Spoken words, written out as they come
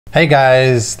Hey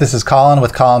guys, this is Colin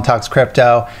with Colin Talks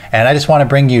Crypto, and I just want to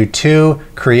bring you two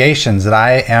creations that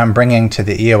I am bringing to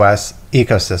the EOS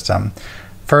ecosystem.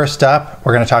 First up,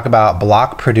 we're going to talk about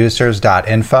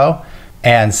BlockProducers.info,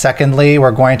 and secondly,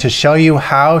 we're going to show you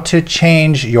how to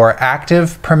change your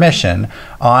active permission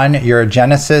on your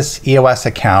Genesis EOS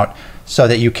account so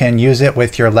that you can use it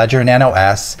with your Ledger Nano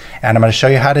S, and I'm going to show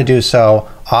you how to do so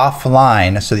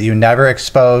offline so that you never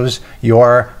expose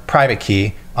your private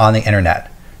key on the internet.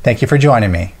 Thank you for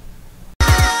joining me.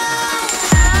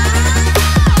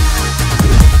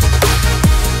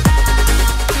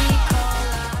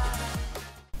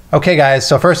 Okay guys,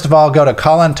 so first of all, go to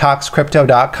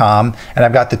colintalkscrypto.com, and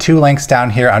I've got the two links down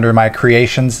here under my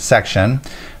creations section.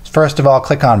 First of all,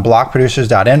 click on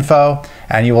BlockProducers.info,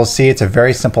 and you will see it's a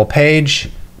very simple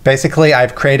page. Basically,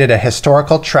 I've created a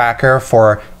historical tracker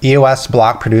for EOS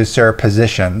block producer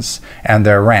positions and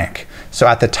their rank. So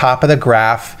at the top of the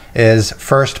graph is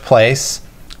first place,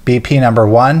 BP number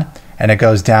 1, and it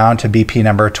goes down to BP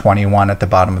number 21 at the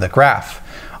bottom of the graph.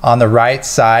 On the right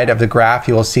side of the graph,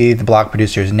 you will see the block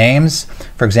producers' names.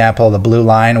 For example, the blue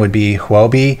line would be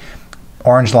Huobi,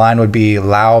 orange line would be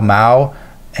Lao Mao,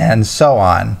 and so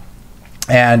on.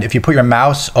 And if you put your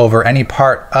mouse over any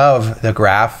part of the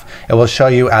graph, it will show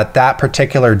you at that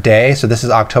particular day. So this is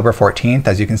October 14th,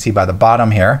 as you can see by the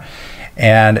bottom here.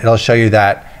 And it'll show you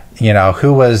that, you know,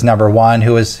 who was number 1,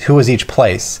 who was each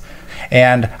place.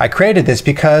 And I created this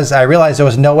because I realized there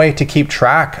was no way to keep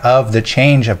track of the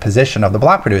change of position of the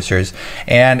block producers.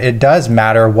 And it does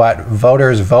matter what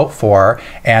voters vote for,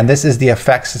 and this is the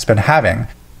effects it's been having.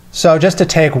 So just to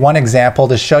take one example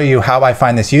to show you how I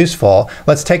find this useful,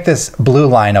 let's take this blue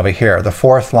line over here, the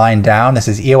fourth line down. This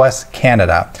is EOS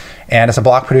Canada, and it's a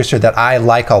block producer that I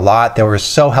like a lot. They were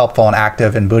so helpful and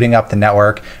active in booting up the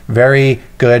network. Very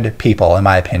good people, in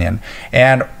my opinion.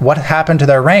 And what happened to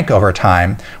their rank over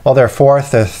time? Well, they're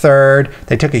 4th, they're 3rd.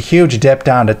 They took a huge dip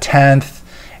down to 10th.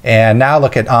 And now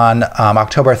look at on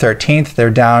October 13th,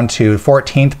 they're down to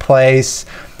 14th place.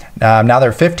 Now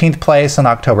they're 15th place on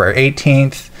October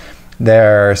 18th.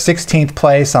 They're 16th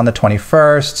place on the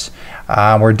 21st.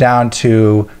 We're down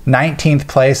to 19th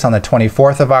place on the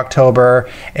 24th of October.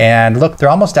 And look, they're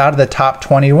almost out of the top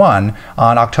 21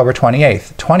 on October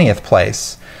 28th, 20th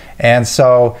place. And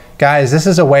so, guys, this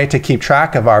is a way to keep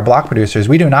track of our block producers.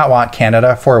 We do not want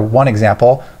Canada, for one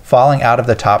example, falling out of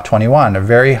the top 21, a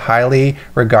very highly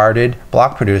regarded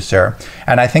block producer.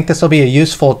 And I think this will be a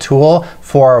useful tool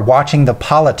for watching the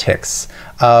politics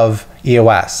of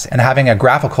EOS and having a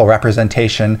graphical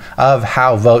representation of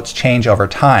how votes change over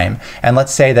time. And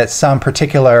let's say that some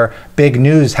particular big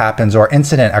news happens or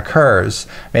incident occurs.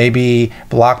 Maybe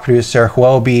block producer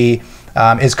Huobi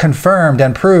is confirmed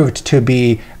and proved to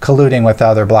be colluding with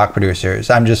other block producers.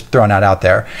 I'm just throwing that out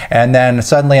there. And then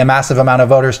suddenly a massive amount of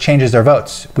voters changes their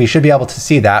votes. We should be able to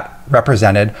see that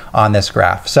represented on this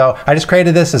graph. So I just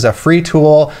created this as a free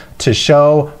tool to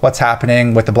show what's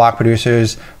happening with the block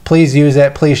producers. Please use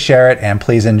it, please share it, and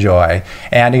please enjoy.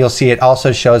 And you'll see it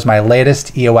also shows my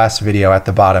latest EOS video at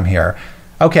the bottom here.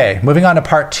 Okay, moving on to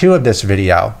part 2 of this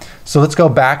video. So let's go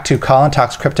back to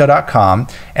colintalkscrypto.com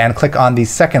and click on the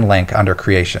second link under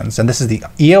creations. And this is the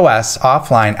EOS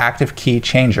offline active key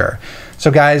changer. So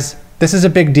guys, this is a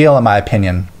big deal in my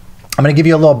opinion. I'm going to give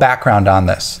you a little background on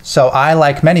this. So I,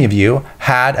 like many of you,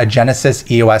 had a Genesis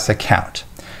EOS account.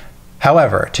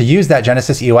 However, to use that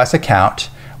Genesis EOS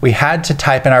account, we had to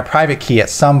type in our private key at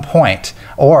some point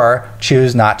or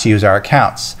choose not to use our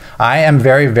accounts. I am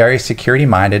very, very security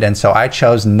minded, and so I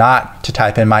chose not to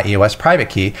type in my EOS private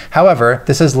key. However,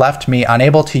 this has left me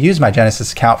unable to use my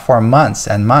Genesis account for months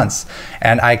and months,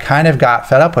 and I kind of got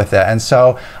fed up with it. And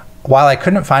so while I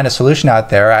couldn't find a solution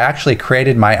out there, I actually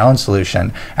created my own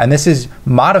solution. And this is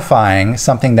modifying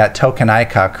something that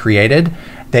Tokenica created.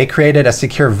 They created a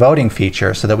secure voting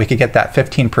feature so that we could get that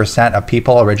 15% of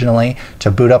people originally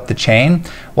to boot up the chain.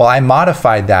 Well, I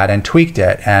modified that and tweaked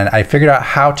it, and I figured out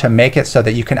how to make it so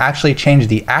that you can actually change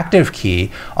the active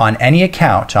key on any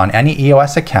account, on any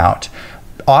EOS account,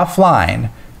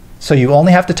 offline. So you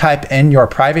only have to type in your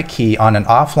private key on an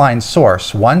offline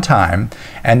source one time,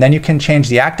 and then you can change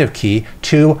the active key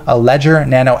to a Ledger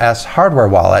Nano S hardware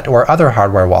wallet or other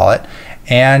hardware wallet,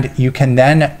 and you can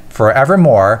then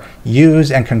forevermore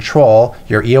use and control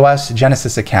your EOS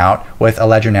Genesis account with a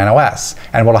Ledger Nano S.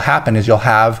 And what will happen is you'll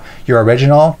have your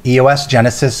original EOS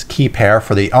Genesis key pair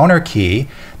for the owner key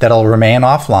that'll remain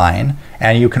offline,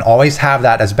 and you can always have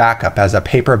that as backup, as a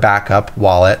paper backup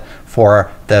wallet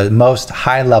for the most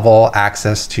high-level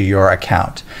access to your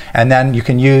account. And then you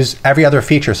can use every other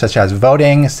feature such as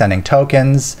voting, sending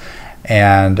tokens,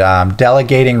 and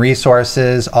delegating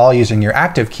resources, all using your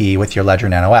active key with your Ledger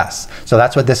Nano S. So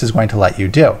that's what this is going to let you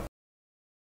do.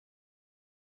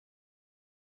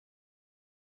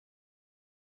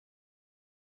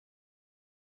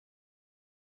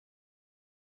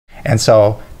 And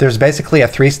so there's basically a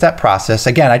three-step process.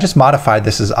 Again, I just modified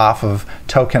this as off of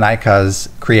Tokenikka's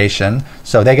creation,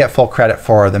 so they get full credit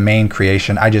for the main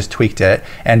creation. I just tweaked it.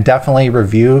 And definitely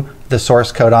review the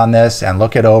source code on this and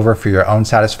look it over for your own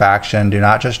satisfaction. Do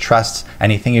not just trust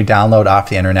anything you download off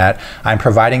the internet. I'm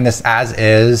providing this as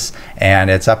is,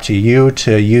 and it's up to you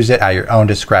to use it at your own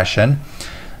discretion.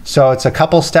 So it's a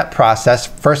couple step process.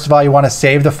 First of all, you want to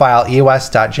save the file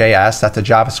eos.js. That's a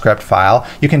JavaScript file.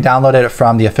 You can download it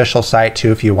from the official site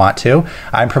too if you want to.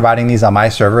 I'm providing these on my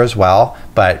server as well,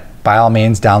 but by all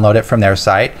means download it from their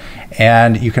site.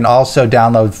 And you can also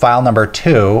download file number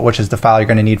 2, which is the file you're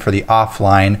going to need for the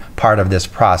offline part of this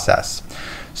process.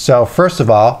 So first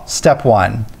of all, step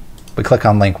 1, we click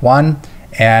on link 1,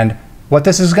 and what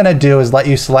this is going to do is let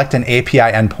you select an API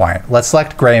endpoint. Let's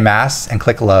select gray mass and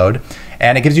click load.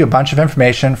 And it gives you a bunch of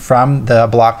information from the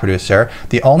block producer.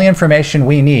 The only information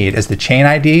we need is the chain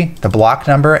ID, the block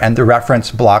number, and the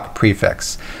reference block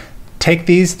prefix. Take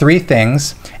these 3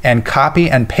 things and copy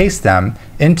and paste them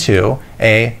into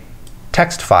a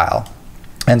text file.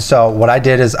 And so what I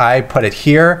did is I put it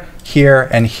here, here,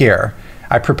 and here.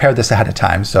 I prepared this ahead of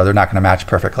time, so they're not going to match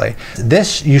perfectly.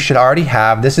 This you should already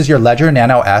have. This is your Ledger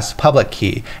Nano S public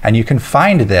key, and you can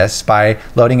find this by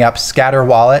loading up Scatter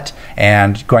Wallet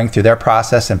and going through their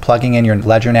process and plugging in your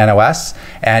Ledger Nano S,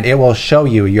 and it will show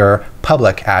you your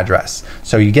public address.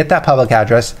 So you get that public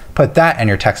address, put that in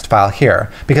your text file here,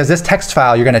 because this text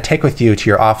file you're going to take with you to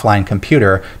your offline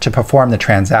computer to perform the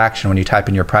transaction when you type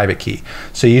in your private key.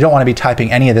 So you don't want to be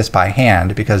typing any of this by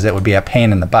hand because it would be a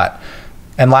pain in the butt.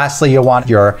 And lastly, you'll want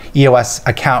your EOS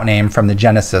account name from the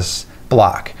Genesis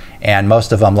block. And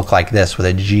most of them look like this with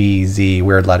a G, Z,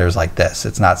 weird letters like this.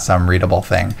 It's not some readable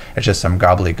thing. It's just some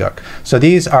gobbledygook. So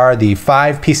these are the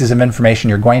 5 pieces of information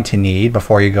you're going to need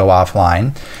before you go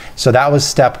offline. So that was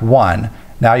step 1.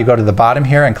 Now you go to the bottom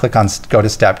here and click on go to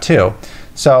step 2.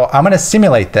 So I'm going to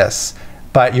simulate this,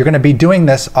 but you're going to be doing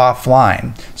this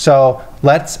offline. So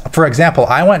let's, for example,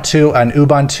 I went to an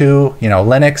Ubuntu,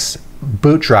 Linux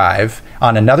boot drive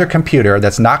on another computer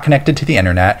that's not connected to the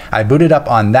internet. I booted up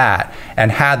on that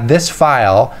and had this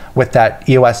file with that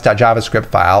eos.javascript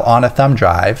file on a thumb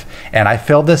drive, and I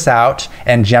filled this out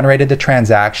and generated the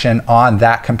transaction on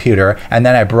that computer, and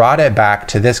then I brought it back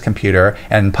to this computer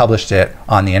and published it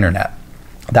on the internet.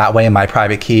 That way my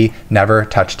private key never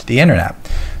touched the internet.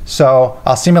 So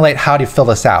I'll simulate how to fill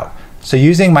this out. So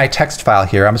using my text file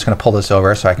here, I'm just going to pull this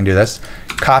over so I can do this.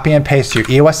 Copy and paste your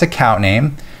EOS account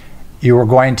name. You are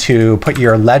going to put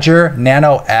your Ledger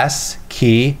Nano S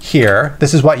key here.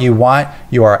 This is what you want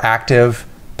your active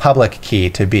public key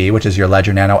to be, which is your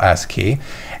Ledger Nano S key.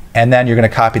 And then you're going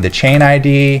to copy the chain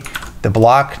ID, the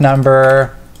block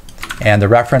number, and the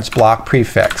reference block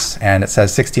prefix. And it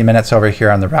says 60 minutes over here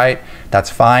on the right.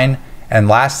 That's fine. And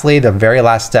lastly, the very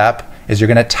last step is you're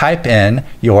going to type in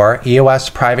your EOS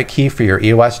private key for your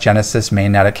EOS Genesis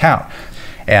mainnet account.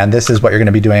 And this is what you're going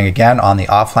to be doing again on the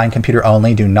offline computer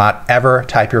only. Do not ever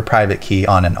type your private key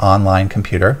on an online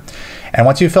computer. And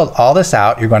once you've filled all this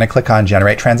out, you're going to click on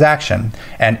Generate Transaction.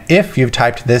 And if you've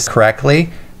typed this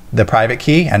correctly, the private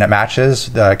key, and it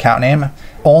matches the account name,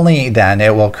 only then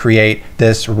it will create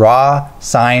this raw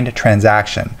signed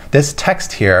transaction. This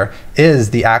text here is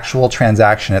the actual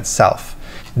transaction itself.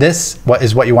 This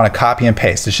is what you want to copy and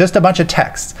paste. It's just a bunch of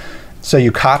text. So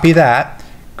you copy that.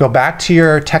 Go back to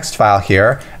your text file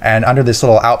here, and under this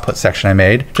little output section I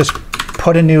made, just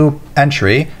put a new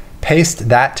entry, paste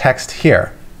that text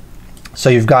here.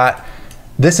 So you've got,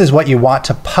 this is what you want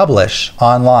to publish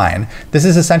online. This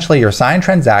is essentially your signed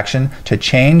transaction to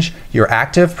change your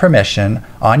active permission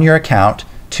on your account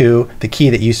to the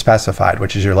key that you specified,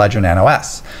 which is your Ledger Nano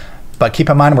S. But keep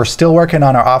in mind, we're still working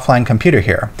on our offline computer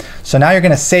here. So now you're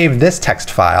going to save this text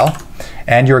file,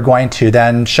 and you're going to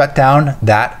then shut down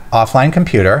that offline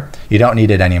computer. You don't need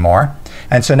it anymore.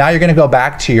 And so now you're going to go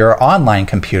back to your online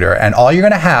computer, and all you're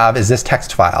going to have is this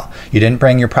text file. You didn't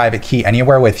bring your private key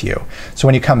anywhere with you. So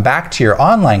when you come back to your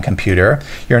online computer,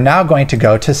 you're now going to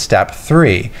go to step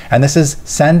 3, and this is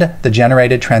send the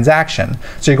generated transaction.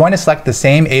 So you're going to select the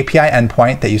same API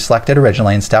endpoint that you selected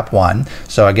originally in step 1.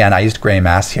 So again, I used gray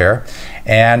mass here.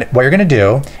 And what you're going to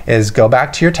do is go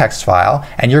back to your text file,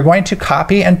 and you're going to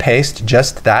copy and paste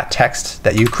just that text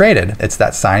that you created. It's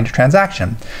that signed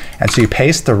transaction. And so you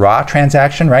paste the raw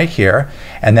transaction right here,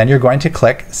 and then you're going to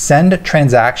click Send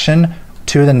Transaction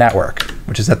to the Network,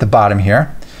 which is at the bottom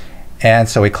here. And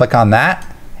so we click on that,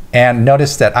 And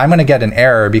notice that I'm going to get an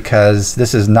error because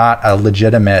this is not a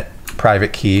legitimate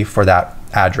private key for that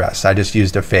address. I just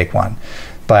used a fake one.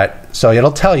 But so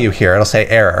it'll tell you here, it'll say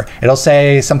error. It'll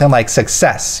say something like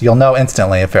success. You'll know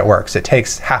instantly if it works. It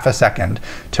takes half a second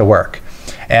to work.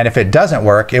 And if it doesn't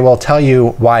work, it will tell you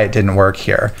why it didn't work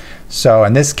here. So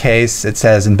in this case, it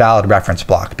says invalid reference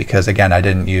block because, again, I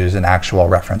didn't use an actual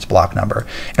reference block number.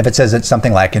 If it says it's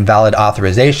something like invalid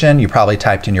authorization, you probably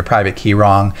typed in your private key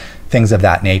wrong, things of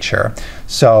that nature.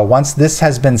 So once this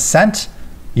has been sent,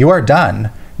 you are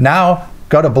done. Now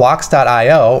go to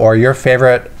blocks.io or your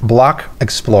favorite block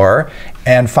explorer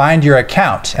and find your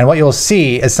account. And what you'll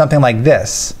see is something like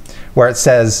this, where it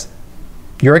says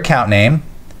your account name,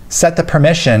 set the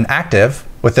permission active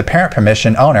with the parent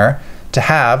permission owner to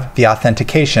have the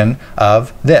authentication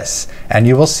of this. And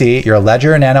you will see your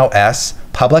Ledger Nano S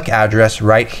public address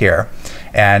right here.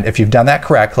 And if you've done that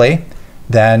correctly,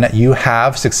 then you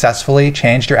have successfully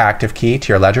changed your active key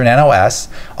to your Ledger Nano S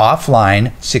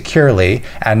offline securely.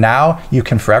 And now you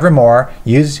can forevermore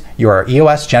use your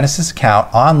EOS Genesis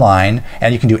account online,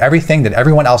 and you can do everything that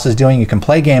everyone else is doing. You can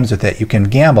play games with it. You can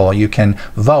gamble. You can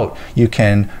vote. You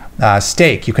can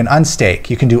stake. You can unstake.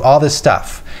 You can do all this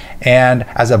stuff. And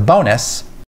as a bonus,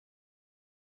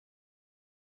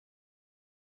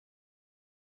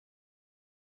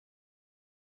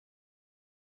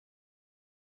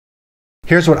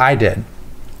 here's what I did.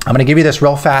 I'm going to give you this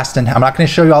real fast, and I'm not going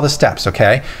to show you all the steps,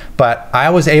 okay? But I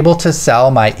was able to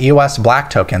sell my eosBLACK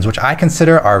tokens, which I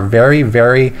consider are very,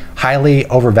 very highly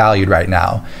overvalued right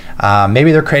now.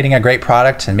 Maybe they're creating a great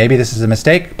product, and maybe this is a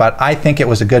mistake, but I think it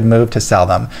was a good move to sell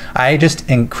them. I just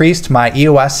increased my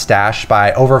EOS stash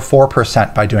by over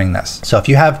 4% by doing this. So if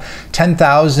you have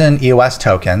 10,000 EOS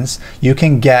tokens, you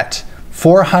can get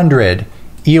 400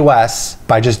 EOS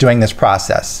by just doing this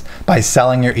process, by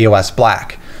selling your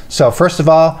eosBLACK. So first of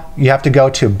all, you have to go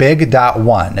to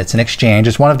big.one. It's an exchange.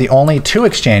 It's one of the only 2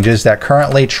 exchanges that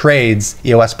currently trades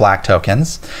eosBLACK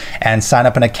tokens, and sign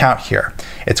up an account here.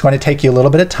 It's going to take you a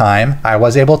little bit of time. I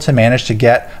was able to manage to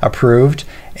get approved,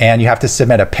 and you have to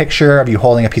submit a picture of you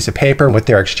holding a piece of paper with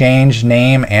their exchange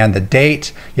name and the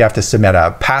date. You have to submit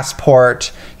a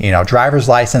passport, driver's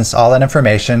license, all that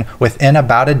information. Within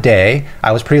about a day,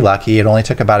 I was pretty lucky. It only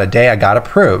took about a day. I got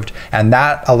approved, and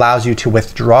that allows you to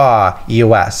withdraw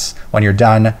EOS when you're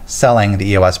done selling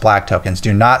the eosBLACK tokens.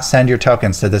 Do not send your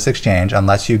tokens to this exchange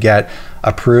unless you get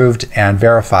approved and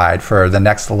verified for the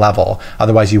next level.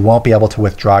 Otherwise, you won't be able to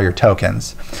withdraw your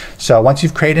tokens. So once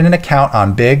you've created an account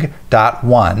on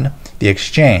big.one, the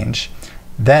exchange,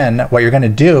 then what you're going to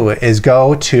do is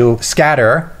go to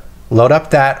Scatter, load up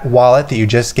that wallet that you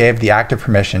just gave the active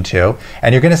permission to,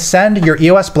 and you're going to send your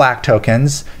eosBLACK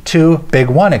tokens to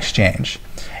Big1 exchange.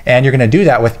 And you're going to do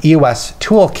that with EOS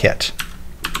Toolkit.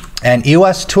 And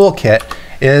EOS Toolkit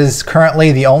is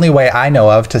currently the only way I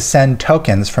know of to send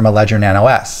tokens from a Ledger Nano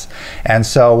S. And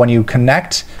so when you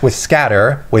connect with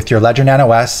Scatter with your Ledger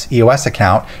Nano S EOS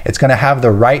account, it's going to have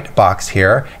the right box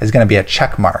here is going to be a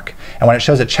check mark. And when it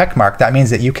shows a check mark, that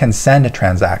means that you can send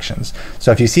transactions.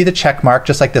 So if you see the check mark,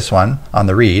 just like this one on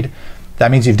the read, that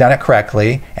means you've done it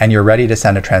correctly and you're ready to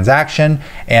send a transaction.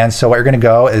 And so what you're going to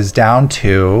go is down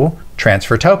to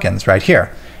transfer tokens right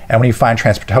here. And when you find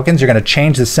transfer tokens, you're going to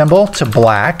change the symbol to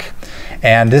black.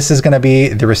 And this is going to be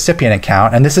the recipient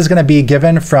account. And this is going to be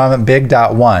given from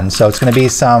big.one. So it's going to be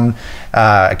some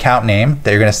account name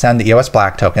that you're going to send the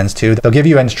eosBLACK tokens to. They'll give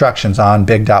you instructions on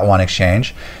big.one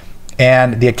exchange.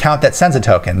 And the account that sends a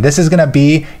token. This is going to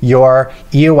be your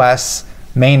EOS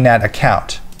mainnet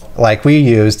account. Like we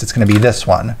used, it's going to be this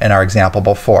one in our example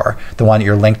before, the one that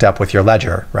you're linked up with your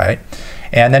Ledger, right?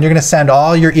 And then you're going to send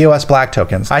all your eosBLACK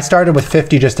tokens. I started with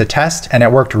 50 just to test, and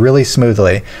it worked really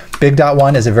smoothly.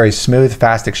 Big.one is a very smooth,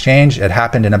 fast exchange. It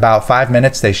happened in about 5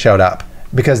 minutes. They showed up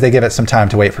because they give it some time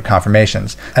to wait for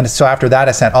confirmations. And so after that,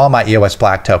 I sent all my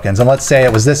eosBLACK tokens. And let's say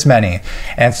it was this many.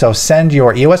 And so send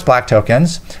your eosBLACK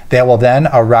tokens. They will then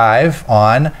arrive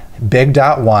on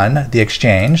big.one, the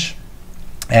exchange.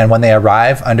 And when they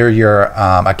arrive under your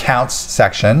accounts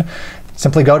section,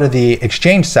 simply go to the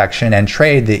exchange section and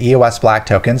trade the eosBLACK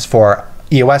tokens for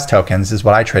EOS tokens is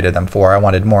what I traded them for. I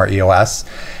wanted more EOS.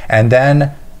 And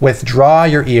then withdraw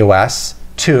your EOS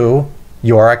to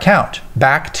your account,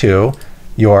 back to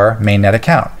your mainnet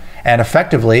account. And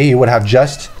effectively, you would have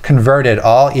just converted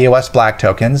all eosBLACK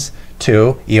tokens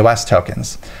to EOS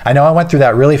tokens. I know I went through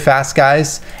that really fast,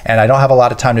 guys, and I don't have a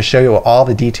lot of time to show you all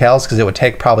the details because it would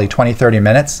take probably 20-30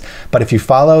 minutes. But if you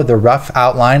follow the rough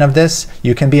outline of this,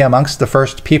 you can be amongst the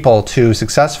first people to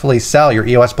successfully sell your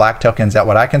eosBLACK tokens at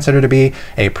what I consider to be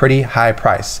a pretty high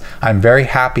price. I'm very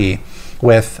happy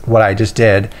with what I just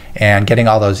did and getting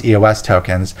all those EOS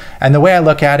tokens. And the way I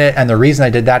look at it, and the reason I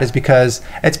did that, is because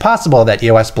it's possible that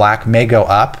eosBLACK may go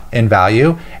up in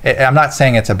value. I'm not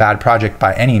saying it's a bad project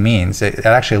by any means. It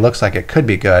actually looks like it could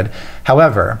be good.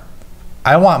 However,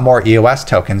 I want more EOS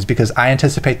tokens because I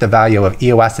anticipate the value of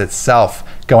EOS itself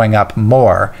going up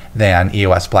more than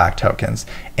eosBLACK tokens.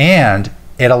 And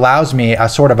it allows me a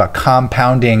sort of a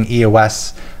compounding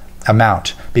EOS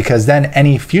amount, because then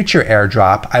any future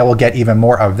airdrop, I will get even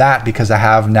more of that because I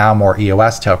have now more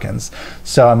EOS tokens.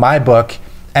 So in my book,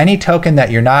 any token that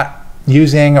you're not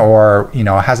using, or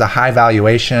has a high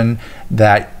valuation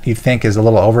that you think is a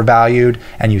little overvalued,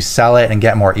 and you sell it and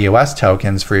get more EOS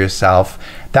tokens for yourself,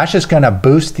 that's just going to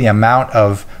boost the amount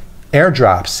of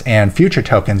airdrops and future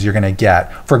tokens you're going to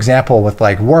get. For example, with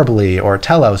like Warbly or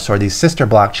Telos or these sister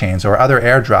blockchains or other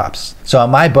airdrops. So in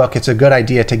my book, it's a good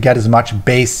idea to get as much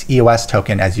base EOS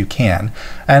token as you can.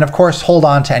 And of course, hold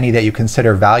on to any that you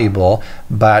consider valuable.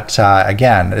 But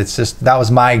again, it's just, that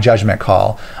was my judgment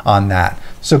call on that.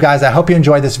 So guys, I hope you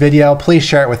enjoyed this video. Please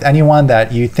share it with anyone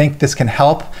that you think this can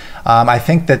help. I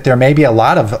think that there may be a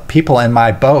lot of people in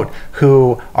my boat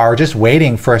who are just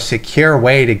waiting for a secure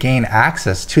way to gain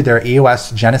access to their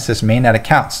EOS Genesis mainnet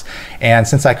accounts. And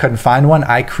since I couldn't find one,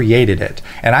 I created it.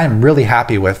 And I'm really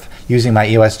happy with using my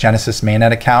EOS Genesis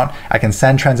mainnet account. I can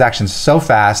send transactions so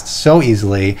fast, so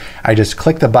easily. I just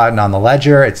click the button on the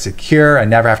ledger, it's secure, I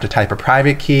never have to type a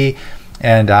private key.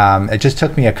 And it just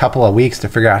took me a couple of weeks to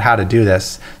figure out how to do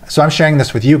this. So I'm sharing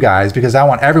this with you guys because I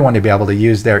want everyone to be able to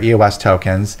use their EOS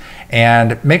tokens.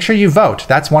 And make sure you vote.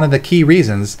 That's one of the key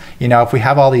reasons. If we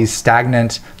have all these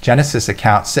stagnant Genesis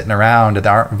accounts sitting around that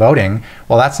aren't voting,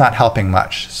 well, that's not helping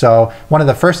much. So one of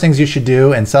the first things you should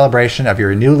do in celebration of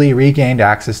your newly regained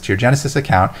access to your Genesis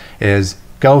account is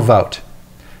go vote.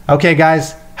 Okay,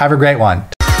 guys, have a great one.